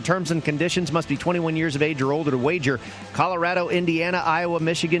BetMGM.com for terms and conditions. Must be 21 years of age or older to wager. Colorado, Indiana, Iowa,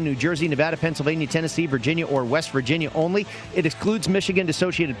 Michigan, New Jersey, Nevada, Pennsylvania, Tennessee, Virginia, or West Virginia only. It excludes Michigan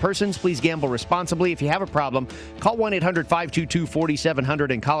associated persons. Please gamble responsibly. If you have a problem, call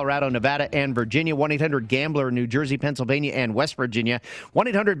 1-800-522-4700 in Colorado, Nevada, and Virginia. 1-800-GAMBLER in New Jersey, Pennsylvania, and West Virginia.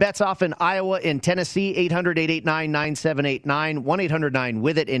 1-800-BETS-OFF in Iowa and Tennessee. 800-889-9789.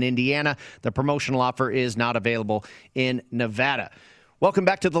 1-800-9-WITH-IT in Indiana. The promotional offer is not available in Nevada. Welcome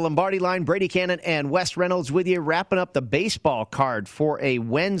back to the Lombardi Line. Brady Cannon and Wes Reynolds with you, wrapping up the baseball card for a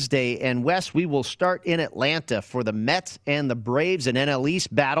Wednesday. And Wes, we will start in Atlanta for the Mets and the Braves, an NL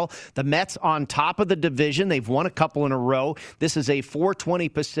East battle. The Mets on top of the division. They've won a couple in a row. This is a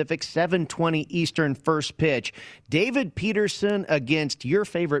 4:20 Pacific, 7:20 Eastern first pitch. David Peterson against your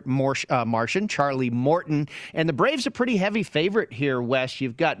favorite Martian, Charlie Morton. And the Braves are pretty heavy favorite here, Wes.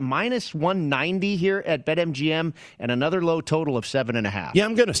 You've got minus 190 here at BetMGM and another low total of 7.5. Yeah,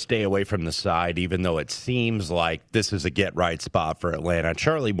 I'm going to stay away from the side, even though it seems like this is a get-right spot for Atlanta.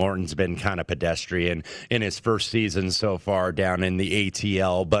 Charlie Morton's been kind of pedestrian in his first season so far down in the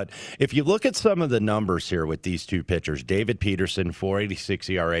ATL. But if you look at some of the numbers here with these two pitchers, David Peterson, 4.86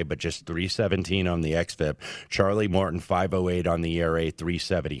 ERA, but just 3.17 on the xFIP. Charlie Morton, 5.08 on the ERA,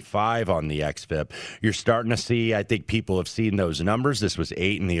 3.75 on the xFIP. You're starting to see, I think people have seen those numbers. This was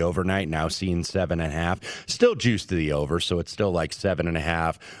 8 in the overnight, now seeing 7.5. Still juiced to the over, so it's still like 7.5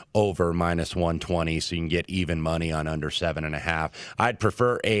 over minus 120, so you can get even money on under 7.5. I'd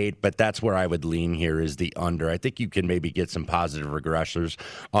prefer 8, but that's where I would lean here is the under. I think you can maybe get some positive regressors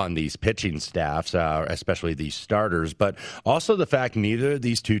on these pitching staffs, especially these starters, but also the fact neither of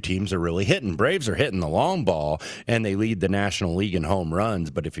these two teams are really hitting. Braves are hitting the long ball, and they lead the National League in home runs,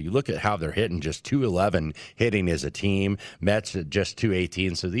 but if you look at how they're hitting, just 211 hitting as a team, Mets at just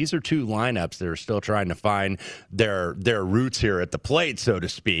 218, so these are two lineups that are still trying to find their roots here at the plate, so to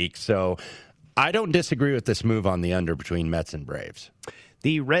speak. So I don't disagree with this move on the under between Mets and Braves.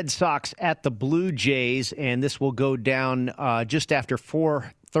 The Red Sox at the Blue Jays, and this will go down just after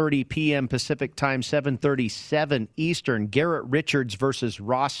 4:30 p.m. Pacific time, 7:37 Eastern. Garrett Richards versus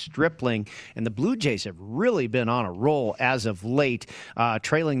Ross Stripling. And the Blue Jays have really been on a roll as of late,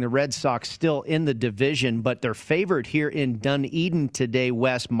 trailing the Red Sox still in the division, but they're favored here in Dunedin today,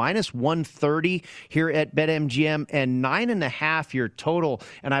 Wes. Minus 130 here at BetMGM and 9.5 your total.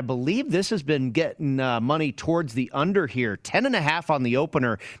 And I believe this has been getting money towards the under here. 10.5 on the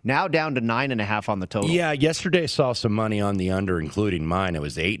opener, now down to 9.5 on the total. Yeah, yesterday I saw some money on the under, including mine. It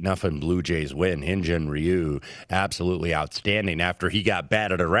was 8-0 Blue Jays win. Hyun-Jin Ryu, absolutely outstanding after he got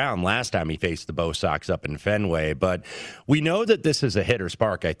batted around last time he faced the Bo Sox up in Fenway. But we know that this is a hitter's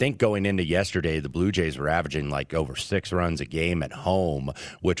park. I think going into yesterday, the Blue Jays were averaging like over 6 runs a game at home,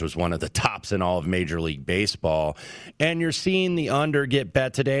 which was one of the tops in all of Major League Baseball. And you're seeing the under get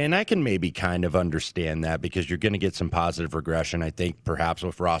bet today, and I can maybe kind of understand that because you're going to get some positive regression, I think, perhaps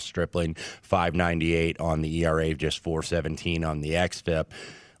with Ross Stripling, 5.98 on the ERA, just 4.17 on the xFIP.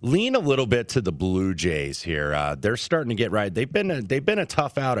 Lean a little bit to the Blue Jays here. They're starting to get right. They've been a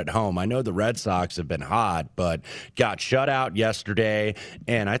tough out at home. I know the Red Sox have been hot, but got shut out yesterday,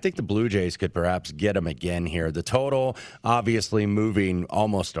 and I think the Blue Jays could perhaps get them again here. The total obviously moving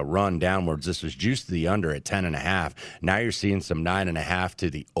almost a run downwards. This was juiced to the under at 10.5. Now you're seeing some 9.5 to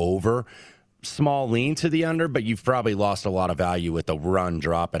the over. Small lean to the under, but you've probably lost a lot of value with a run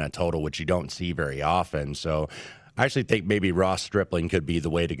drop and a total, which you don't see very often. So I actually think maybe Ross Stripling could be the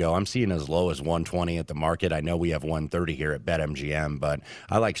way to go. I'm seeing as low as 120 at the market. I know we have 130 here at BetMGM, but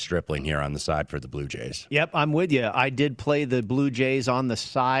I like Stripling here on the side for the Blue Jays. Yep, I'm with you. I did play the Blue Jays on the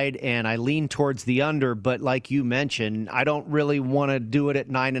side, and I lean towards the under, but like you mentioned, I don't really want to do it at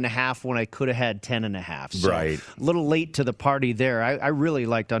 9.5 when I could have had 10.5. So right. A little late to the party there. I really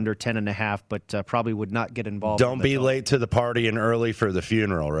liked under 10.5, but probably would not get involved. Don't be late to the party and early for the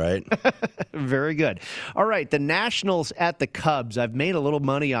funeral, right? Very good. All right, the Nationals at the Cubs. I've made a little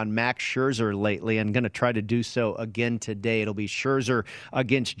money on Max Scherzer lately and going to try to do so again today. It'll be Scherzer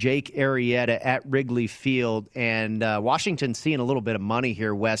against Jake Arrieta at Wrigley Field. And Washington seeing a little bit of money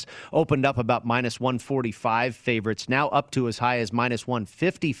here, Wes. Opened up about minus 145 favorites, now up to as high as minus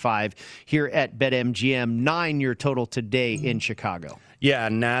 155 here at BetMGM. 9 your total today in Chicago. Yeah,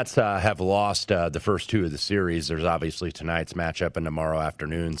 Nats have lost the first two of the series. There's obviously tonight's matchup and tomorrow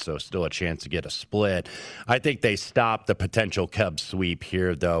afternoon, so still a chance to get a split. I think they stopped the potential Cubs sweep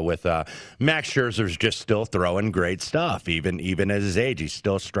here, though, with Max Scherzer's just still throwing great stuff, even at his age. He's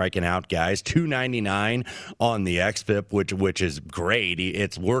still striking out guys. 2.99 on the xFIP, which is great.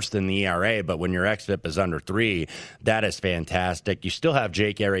 It's worse than the ERA, but when your xFIP is under 3, that is fantastic. You still have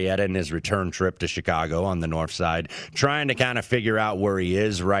Jake Arrieta in his return trip to Chicago on the north side, trying to kind of figure out where he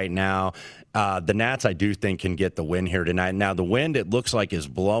is right now. The Nats, I do think, can get the win here tonight. Now, the wind, it looks like, is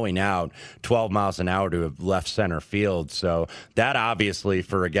blowing out 12 miles an hour to left center field. So that obviously,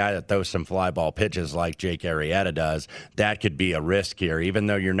 for a guy that throws some fly ball pitches like Jake Arrieta does, that could be a risk here. Even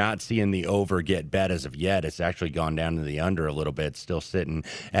though you're not seeing the over get bet as of yet, it's actually gone down to the under a little bit, still sitting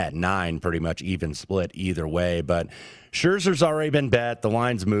at 9, pretty much even split either way. But Scherzer's already been bet. The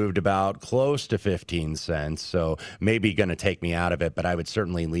line's moved about close to 15 cents, so maybe going to take me out of it, but I would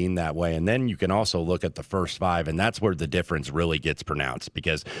certainly lean that way. And then you can also look at the first 5, and that's where the difference really gets pronounced,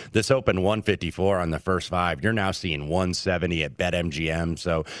 because this opened 154 on the first 5. You're now seeing 170 at BetMGM.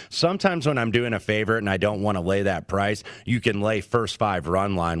 So sometimes when I'm doing a favorite and I don't want to lay that price, you can lay first 5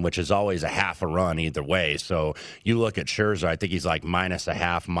 run line, which is always a half a run either way. So you look at Scherzer, I think he's like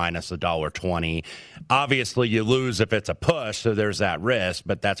 -0.5, minus $1.20. Obviously, you lose if it's a push, so there's that risk,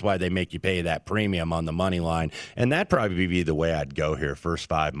 but that's why they make you pay that premium on the money line, and that'd probably be the way I'd go here. First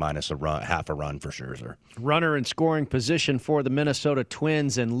 5 minus a run, half a run for Scherzer. Runner in scoring position for the Minnesota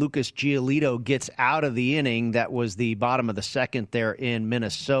Twins, and Lucas Giolito gets out of the inning. That was the bottom of the second there in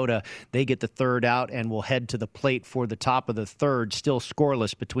Minnesota. They get the third out and will head to the plate for the top of the third. Still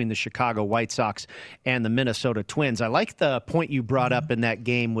scoreless between the Chicago White Sox and the Minnesota Twins. I like the point you brought up in that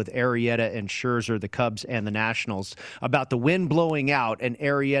game with Arrieta and Scherzer, the Cubs and the Nationals, about the wind blowing out and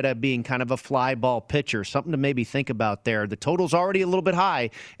Arrieta being kind of a fly ball pitcher. Something to maybe think about there. The total's already a little bit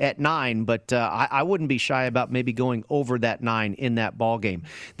high at 9, but I wouldn't be shy about maybe going over that 9 in that ball game.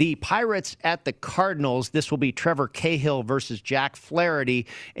 The Pirates at the Cardinals. This will be Trevor Cahill versus Jack Flaherty,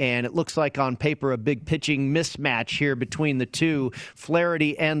 and it looks like on paper a big pitching mismatch here between the two.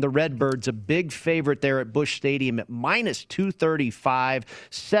 Flaherty and the Redbirds, a big favorite there at Busch Stadium at -235,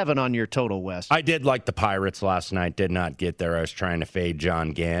 7 on your total, Wes. I did like the Pirates last night, did not get there. I was trying to fade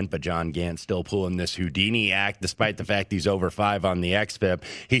John Gant, but John Gant still pulling this Houdini act, despite the fact he's over 5 on the xFIP.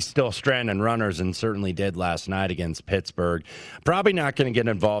 He's still stranding runners, and certainly did last night against Pittsburgh. Probably not going to get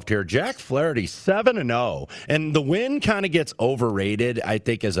involved here. Jack Flaherty, 7-0, and the win kind of gets overrated, I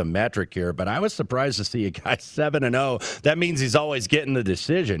think, as a metric here, but I was surprised to see a guy 7-0. That means he's always getting the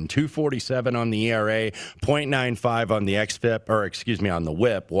decision. 247 on the ERA, 0.95 on the xFIP, or excuse me, on the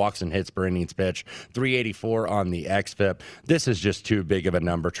WHIP, walks and hits per innings pitch, 384 on the xFIP. This is just too big of a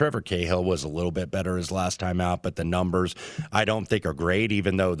number. Trevor Cahill was a little bit better his last time out, but the numbers I don't think are great,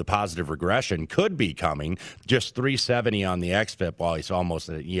 even though the positive regression could be coming. Just 370 on the xFIP, while he's almost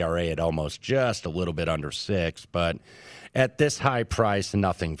at ERA at almost just a little bit under 6. But at this high price,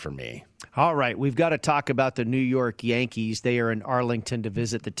 nothing for me. All right, we've got to talk about the New York Yankees. They are in Arlington to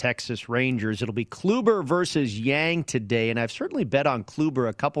visit the Texas Rangers. It'll be Kluber versus Yang today, and I've certainly bet on Kluber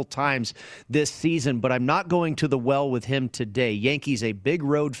a couple times this season, but I'm not going to the well with him today. Yankees a big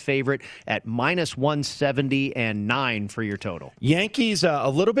road favorite at -170 and 9 for your total. Yankees a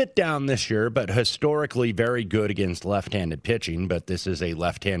little bit down this year, but historically very good against left-handed pitching, but this is a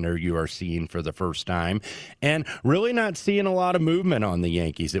left-hander you are seeing for the first time, and really not seeing a lot of movement on the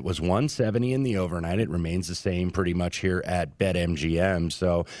Yankees. It was 170 in the overnight. It remains the same pretty much here at BetMGM.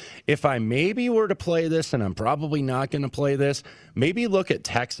 So if I maybe were to play this, and I'm probably not going to play this, maybe look at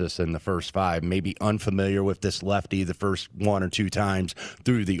Texas in the first 5, maybe unfamiliar with this lefty the first 1 or 2 times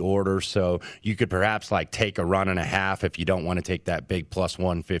through the order. So you could perhaps like take a run and a half if you don't want to take that big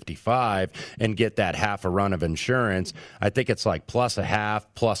 +155 and get that half a run of insurance. I think it's like +0.5,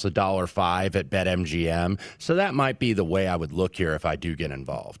 +$1.05 at BetMGM. So that might be the way I would look here if I do get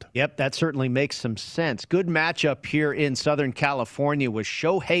involved. Yep, that certainly makes some sense. Good matchup here in Southern California with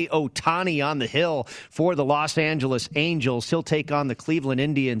Shohei Ohtani on the hill for the Los Angeles Angels. He'll take on the Cleveland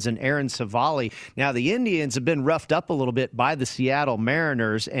Indians and Aaron Savali. Now, the Indians have been roughed up a little bit by the Seattle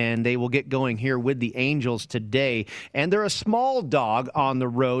Mariners, and they will get going here with the Angels today. And they're a small dog on the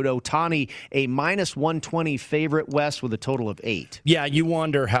road. Ohtani, a -120 favorite, West, with a total of 8. Yeah, you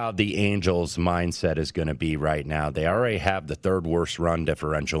wonder how the Angels' mindset is going to be right now. They are already have the third worst run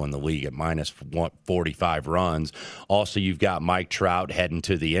differential in the league at minus 45 runs. Also, you've got Mike Trout heading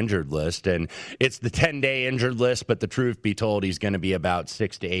to the injured list, and it's the 10-day injured list, but the truth be told, he's going to be about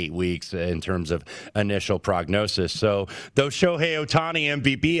 6 to 8 weeks in terms of initial prognosis. So those Shohei Ohtani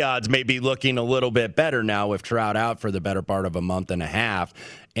MVP odds may be looking a little bit better now with Trout out for the better part of a month and a half.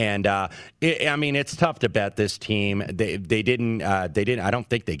 And it's tough to bet this team. They didn't. I don't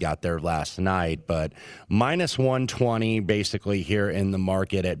think they got there last night, but minus 120 basically here in the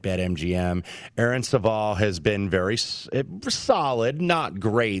market at BetMGM. Aaron Savall has been very solid, not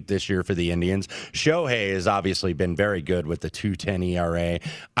great this year for the Indians. Shohei has obviously been very good with the 2.10 ERA.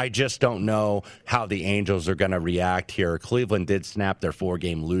 I just don't know how the Angels are going to react here. Cleveland did snap their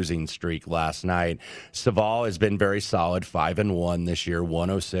 4-game losing streak last night. Savall has been very solid, 5-1 this year,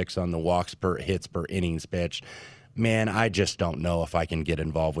 106 on the walks per hits per innings pitched. Man, I just don't know if I can get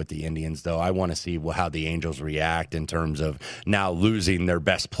involved with the Indians, though. I want to see how the Angels react in terms of now losing their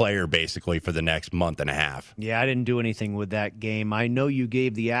best player basically for the next month and a half. Yeah, I didn't do anything with that game. I know you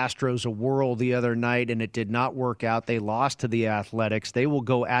gave the Astros a whirl the other night, and it did not work out. They lost to the Athletics. They will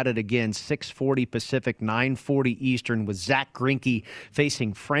go at it again, 6:40 Pacific, 9:40 Eastern, with Zach Greinke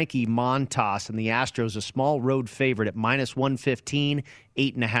facing Frankie Montas, and the Astros a small road favorite at minus 115.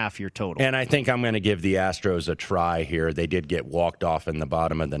 8.5 your total. And I think I'm going to give the Astros a try here. They did get walked off in the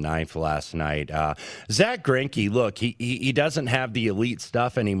bottom of the ninth last night. Zach Greinke, look, he doesn't have the elite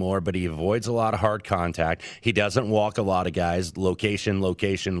stuff anymore, but he avoids a lot of hard contact. He doesn't walk a lot of guys. Location.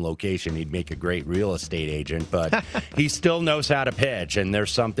 He'd make a great real estate agent, but he still knows how to pitch, and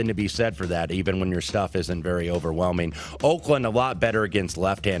there's something to be said for that, even when your stuff isn't very overwhelming. Oakland, a lot better against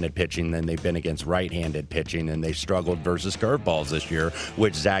left-handed pitching than they've been against right-handed pitching, and they struggled versus curveballs this year,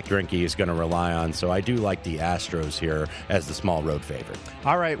 which Zach Greinke is going to rely on. So I do like the Astros here as the small road favorite.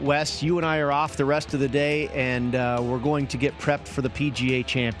 All right, Wes, you and I are off the rest of the day, and we're going to get prepped for the PGA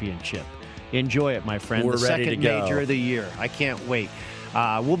Championship. Enjoy it, my friend. We're ready to go. The second major of the year. I can't wait.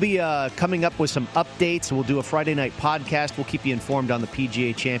 We'll be coming up with some updates. We'll do a Friday night podcast. We'll keep you informed on the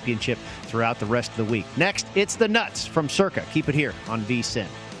PGA Championship throughout the rest of the week. Next, it's the Nuts from Circa. Keep it here on VSiN.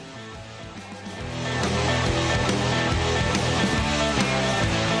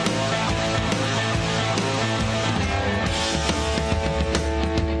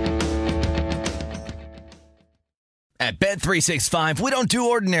 At Bet365, we don't do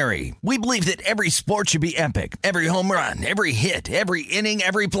ordinary. We believe that every sport should be epic. Every home run, every hit, every inning,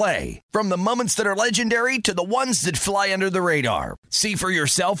 every play. From the moments that are legendary to the ones that fly under the radar. See for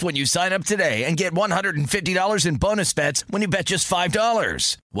yourself when you sign up today and get $150 in bonus bets when you bet just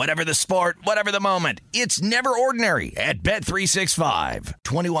 $5. Whatever the sport, whatever the moment, it's never ordinary at Bet365.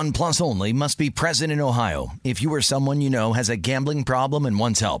 21 plus only. Must be present in Ohio. If you or someone you know has a gambling problem and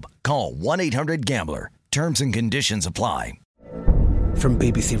wants help, call 1-800-GAMBLER. Terms and conditions apply. From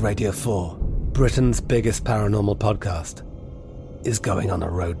BBC Radio 4, Britain's biggest paranormal podcast is going on a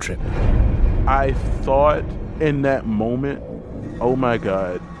road trip. I thought in that moment, oh my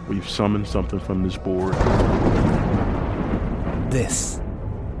God, we've summoned something from this board. This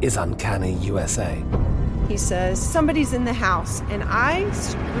is Uncanny USA. He says, somebody's in the house, and I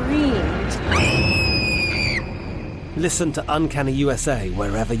screamed. Listen to Uncanny USA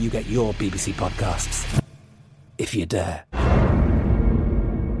wherever you get your BBC podcasts, if you dare.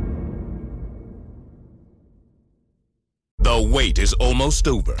 The wait is almost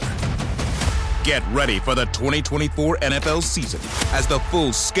over. Get ready for the 2024 NFL season as the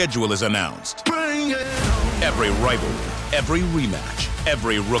full schedule is announced. Every rivalry, every rematch,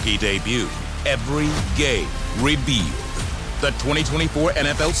 every rookie debut, every game revealed. The 2024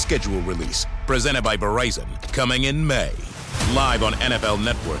 NFL schedule release, presented by Verizon, coming in May. Live on NFL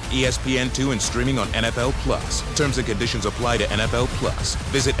Network, ESPN2, and streaming on NFL Plus. Terms and conditions apply to NFL Plus.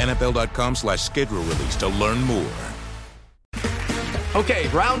 Visit NFL.com/schedule release to learn more. Okay,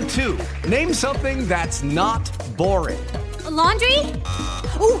 round two. Name something that's not boring. A laundry?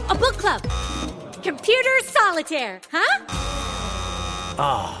 Ooh, a book club. Computer solitaire, huh?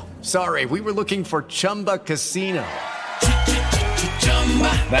 Ah, oh, sorry, we were looking for Chumba Casino.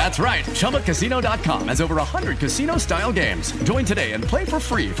 That's right. ChumbaCasino.com has over 100 casino-style games. Join today and play for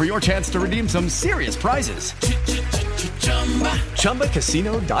free for your chance to redeem some serious prizes.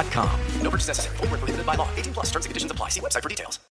 ChumbaCasino.com. No purchase necessary. Void where prohibited by law. 18+ terms and conditions apply. See website for details.